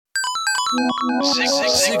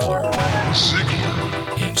Ziglar.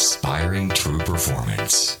 Inspiring true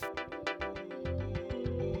performance.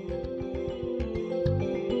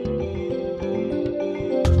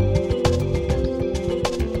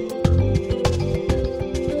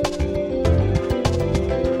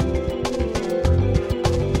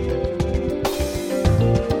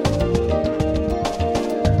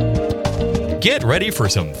 Get ready for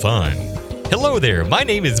some fun. Hello there, my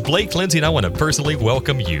name is Blake Lindsay and I want to personally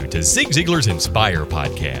welcome you to Zig Ziglar's Inspire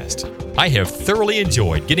podcast. I have thoroughly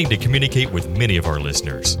enjoyed getting to communicate with many of our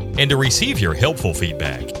listeners and to receive your helpful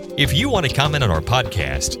feedback. If you want to comment on our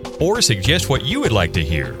podcast or suggest what you would like to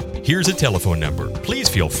hear, here's a telephone number. Please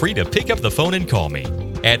feel free to pick up the phone and call me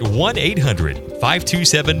at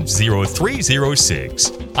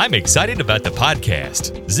 1-800-527-0306. I'm excited about the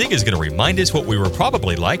podcast. Zig is going to remind us what we were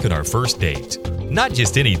probably like on our first date. Not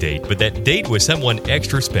just any date, but that date with someone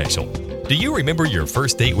extra special. Do you remember your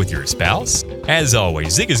first date with your spouse? As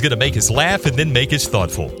always, Zig is going to make us laugh and then make us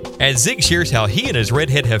thoughtful. As Zig shares how he and his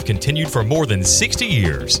redhead have continued for more than 60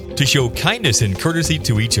 years to show kindness and courtesy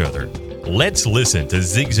to each other. Let's listen to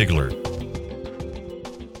Zig Ziglar.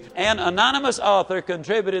 An anonymous author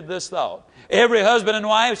contributed this thought. Every husband and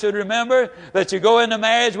wife should remember that you go into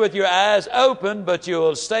marriage with your eyes open, but you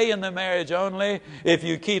will stay in the marriage only if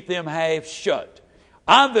you keep them half shut.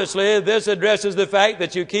 Obviously, this addresses the fact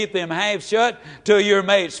that you keep them half shut to your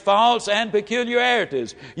mate's faults and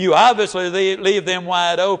peculiarities. You obviously leave them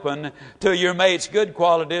wide open to your mate's good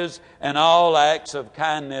qualities and all acts of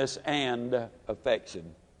kindness and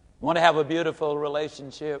affection. Want to have a beautiful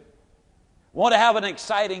relationship? Want to have an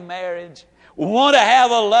exciting marriage? Want to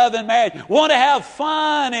have a loving marriage? Want to have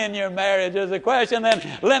fun in your marriage is the question? Then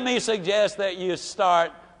let me suggest that you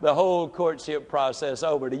start the whole courtship process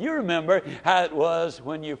over. Do you remember how it was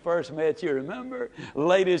when you first met? You remember?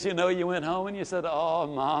 Ladies, you know, you went home and you said, "Oh,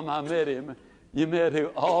 Mom, I met him." You met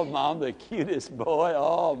who? "Oh, Mom, the cutest boy.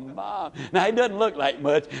 Oh, Mom." Now, he doesn't look like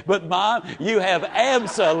much, but Mom, you have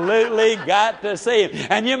absolutely got to see him.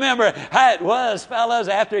 And you remember how it was, fellas,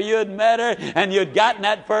 after you'd met her and you'd gotten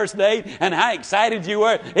that first date and how excited you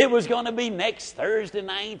were. It was going to be next Thursday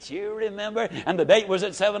night, you remember? And the date was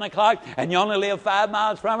at 7 o'clock and you only live 5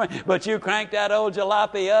 miles from her, but you cranked that old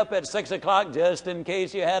jalopy up at 6 o'clock just in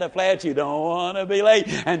case you had a flat. You don't want to be late.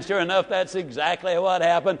 And sure enough, that's exactly what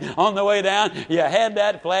happened. On the way down, you had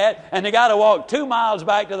that flat, and you got to walk 2 miles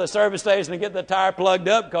back to the service station to get the tire plugged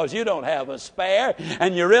up because you don't have a spare,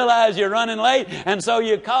 and you realize you're running late, and so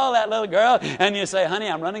you call that little girl, and you say, "Honey,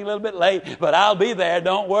 I'm running a little bit late, but I'll be there,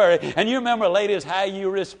 don't worry." And you remember, ladies, how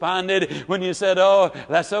you responded when you said, "Oh,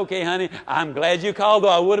 that's okay, honey. I'm glad you called, though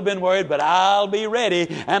I would have been worried, but I'll be ready."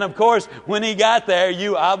 And of course, when he got there,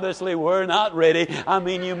 you obviously were not ready. I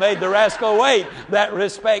mean, you made the rascal wait that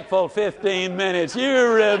respectful 15 minutes. You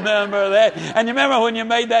remember that. And you remember when you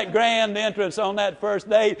made that grand entrance on that first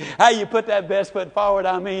date, how you put that best foot forward.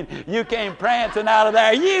 I mean, you came prancing out of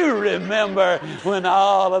there. You remember when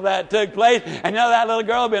all of that took place. And you know that little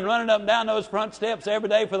girl had been running up and down those front steps every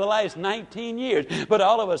day for the last 19 years. But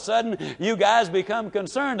all of a sudden, you guys become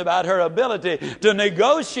concerned about her ability to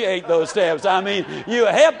negotiate those steps. I mean, you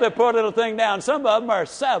help the poor little thing down. Some of them are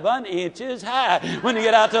 7 inches high. When you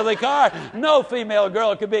get out to the car, no female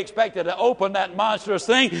girl could be expected to open that monstrous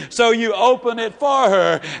thing. So you open it for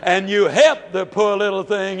her, and you help the poor little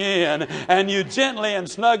thing in, and you gently and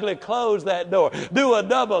snugly close that door. Do a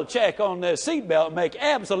double check on the seatbelt. Make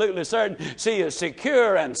absolutely certain she is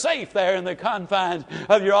secure and safe there in the confines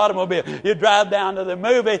of your automobile. You drive down to the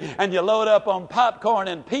movie, and you load up on popcorn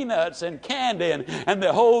and peanuts and candy and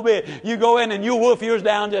the whole bit. You go in and you wolf yours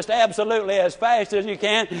down just absolutely as fast as you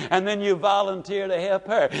can, and then you volunteer to help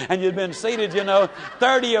her. And you've been seated,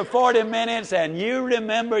 30 or 40 minutes, and you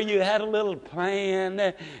remember you had a little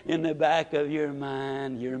plan in the back of your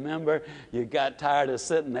mind. You remember you got tired of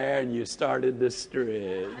sitting there and you started to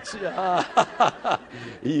stretch.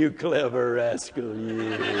 You clever rascal,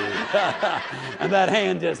 you. And that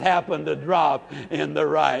hand just happened to drop in the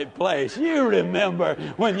right place. You remember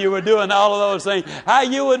when you were doing all of those things, how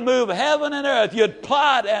you would move heaven and earth. You'd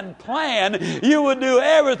plot and plan. You would do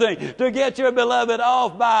everything to get your beloved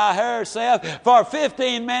off by herself for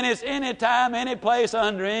 15 minutes, anytime, any place,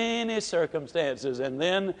 under any circumstances. And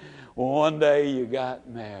then one day you got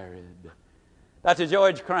married. Dr.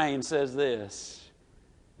 George Crane says this: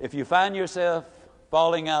 if you find yourself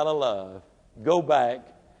falling out of love, go back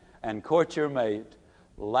and court your mate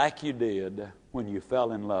like you did when you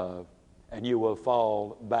fell in love, and you will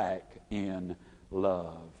fall back in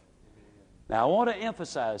love. Now, I want to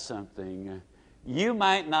emphasize something. You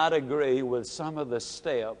might not agree with some of the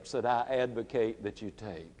steps that I advocate that you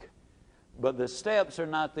take, But the steps are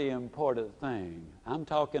not the important thing. I'm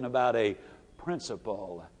talking about a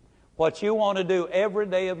principle. What you want to do every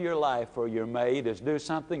day of your life for your mate is do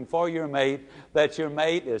something for your mate that your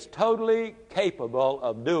mate is totally capable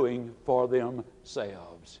of doing for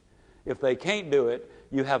themselves. If they can't do it,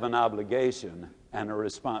 you have an obligation and a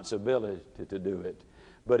responsibility to do it.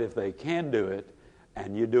 But if they can do it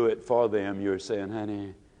and you do it for them, you're saying,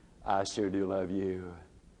 honey, I sure do love you.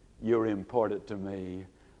 You're important to me.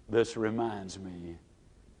 This reminds me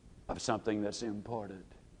of something that's important.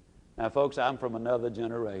 Now, folks, I'm from another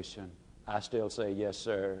generation. I still say yes,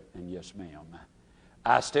 sir, and yes, ma'am.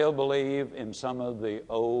 I still believe in some of the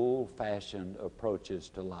old-fashioned approaches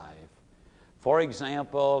to life. For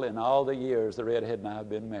example, in all the years the redhead and I have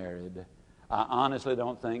been married, I honestly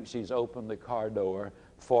don't think she's opened the car door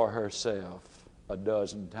for herself a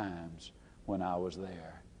dozen times when I was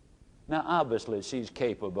there. Now, obviously, she's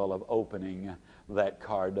capable of opening that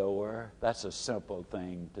car door. That's a simple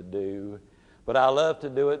thing to do. But I love to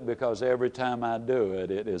do it because every time I do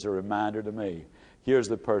it, it is a reminder to me, here's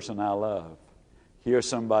the person I love. Here's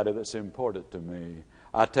somebody that's important to me.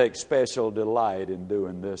 I take special delight in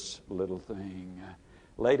doing this little thing.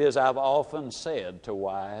 Ladies, I've often said to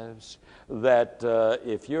wives that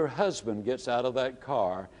if your husband gets out of that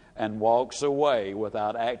car and walks away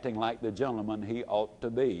without acting like the gentleman he ought to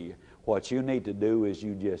be, what you need to do is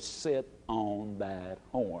you just sit on that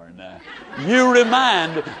horn. You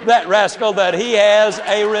remind that rascal that he has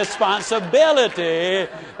a responsibility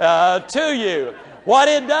to you. What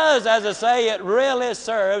it does, as I say, it really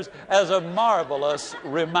serves as a marvelous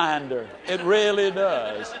reminder. It really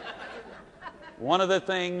does. One of the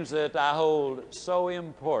things that I hold so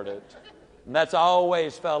important, and that's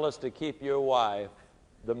always, fellas, to keep your wife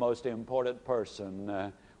the most important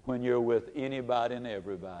person when you're with anybody and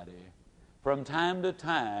everybody. From time to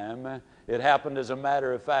time, it happened as a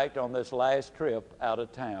matter of fact on this last trip out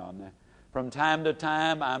of town. From time to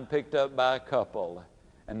time, I'm picked up by a couple.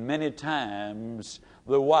 And many times,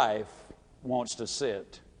 the wife wants to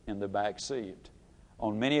sit in the back seat.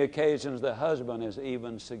 On many occasions, the husband has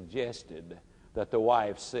even suggested that the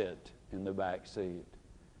wife sit in the back seat.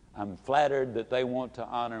 I'm flattered that they want to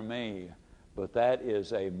honor me, but that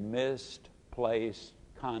is a misplaced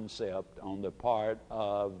concept on the part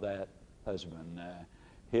of that husband.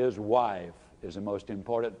 His wife is the most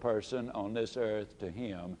important person on this earth to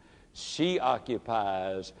him. She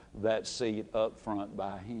occupies that seat up front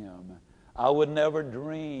by him. I would never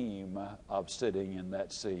dream of sitting in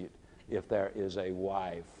that seat if there is a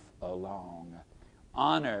wife along.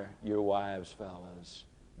 Honor your wives, fellas.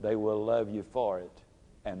 They will love you for it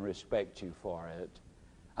and respect you for it.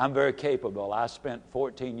 I'm very capable. I spent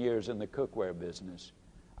 14 years in the cookware business.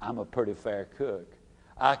 I'm a pretty fair cook.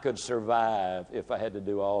 I could survive if I had to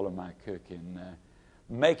do all of my cooking.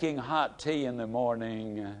 Making hot tea in the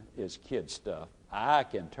morning is kid stuff. I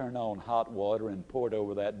can turn on hot water and pour it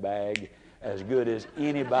over that bag as good as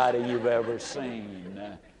anybody you've ever seen.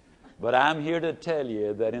 But I'm here to tell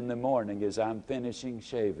you that in the morning as I'm finishing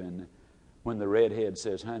shaving, when the redhead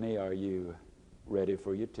says, honey, are you ready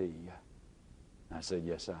for your tea? I said,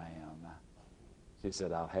 yes, I am. She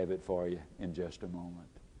said, I'll have it for you in just a moment.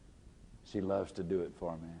 She loves to do it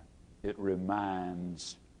for me. It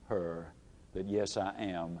reminds her that, yes, I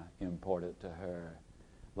am important to her.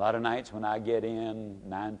 A lot of nights when I get in,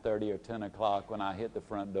 9:30 or 10 o'clock, when I hit the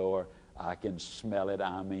front door, I can smell it,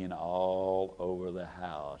 I mean, all over the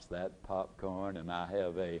house. That popcorn, and I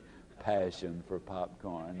have a passion for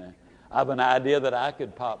popcorn. I have an idea that I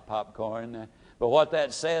could pop popcorn, but what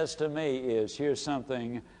that says to me is, here's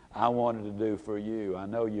something I wanted to do for you. I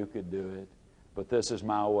know you could do it, but this is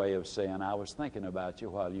my way of saying, I was thinking about you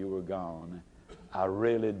while you were gone. I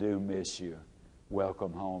really do miss you.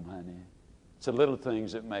 Welcome home, honey. It's the little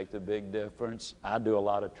things that make the big difference. I do a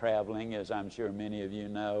lot of traveling, as I'm sure many of you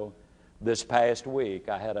know. This past week,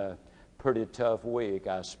 I had a pretty tough week.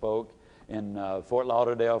 I spoke in Fort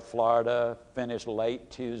Lauderdale, Florida, finished late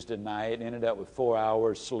Tuesday night, ended up with 4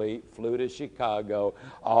 hours sleep, flew to Chicago,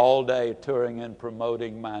 all day touring and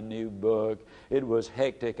promoting my new book. It was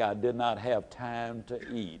hectic. I did not have time to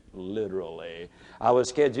eat, literally. I was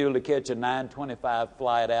scheduled to catch a 9:25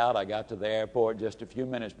 flight out. I got to the airport just a few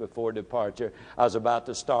minutes before departure. I was about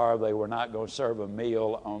to starve. They were not going to serve a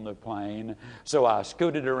meal on the plane. So I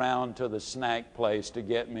scooted around to the snack place to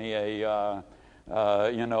get me a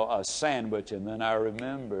sandwich, and then I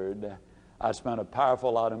remembered I spent a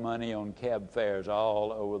powerful lot of money on cab fares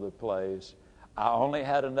all over the place. I only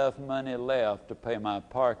had enough money left to pay my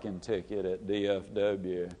parking ticket at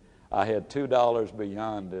DFW. I had $2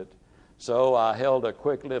 beyond it. So I held a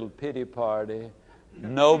quick little pity party.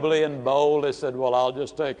 Nobly and bold, I said, well, I'll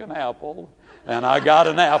just take an apple. And I got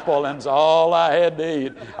an apple, and it's all I had to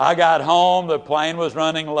eat. I got home. The plane was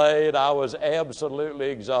running late. I was absolutely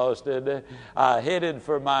exhausted. I headed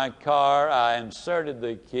for my car. I inserted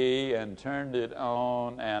the key and turned it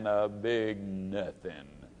on, and a big nothing.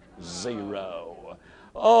 0.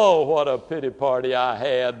 Oh, what a pity party I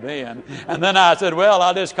had then. And then I said, well,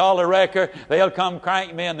 I'll just call the wrecker. They'll come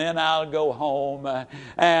crank me, and then I'll go home.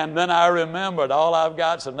 And then I remembered all I've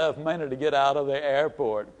got's enough money to get out of the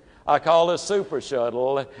airport. I called a super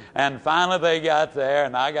shuttle, and finally they got there,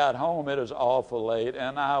 and I got home. It was awful late,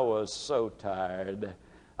 and I was so tired.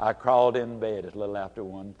 I crawled in bed at a little after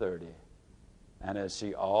 1:30. And as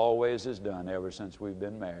she always has done ever since we've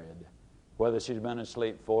been married, whether she's been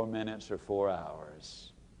asleep 4 minutes or 4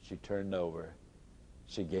 hours, she turned over.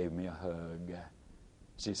 She gave me a hug.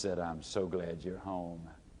 She said, I'm so glad you're home,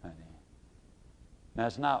 honey. Now,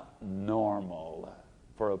 it's not normal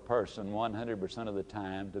for a person 100% of the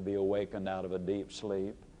time to be awakened out of a deep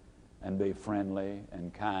sleep and be friendly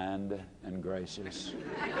and kind and gracious.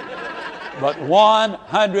 But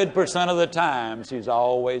 100% of the time, she's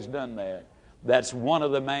always done that. That's one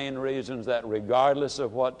of the main reasons that regardless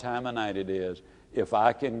of what time of night it is, if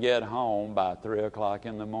I can get home by 3 o'clock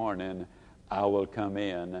in the morning, I will come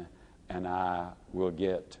in and I will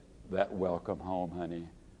get that welcome home, honey.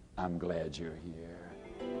 I'm glad you're here.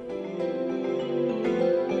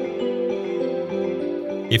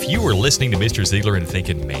 If you were listening to Mr. Ziegler and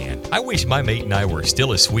thinking, man, I wish my mate and I were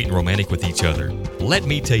still as sweet and romantic with each other, let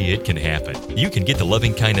me tell you it can happen. You can get the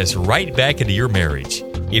loving kindness right back into your marriage.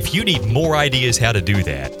 If you need more ideas how to do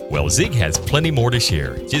that, well, Zig has plenty more to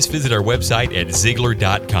share. Just visit our website at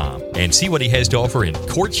Ziegler.com and see what he has to offer in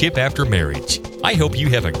courtship after marriage. I hope you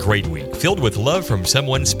have a great week filled with love from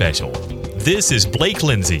someone special. This is Blake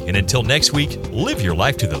Lindsay, and until next week, live your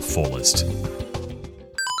life to the fullest.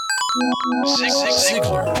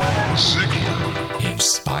 Ziegler.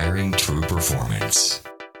 Inspiring true performance.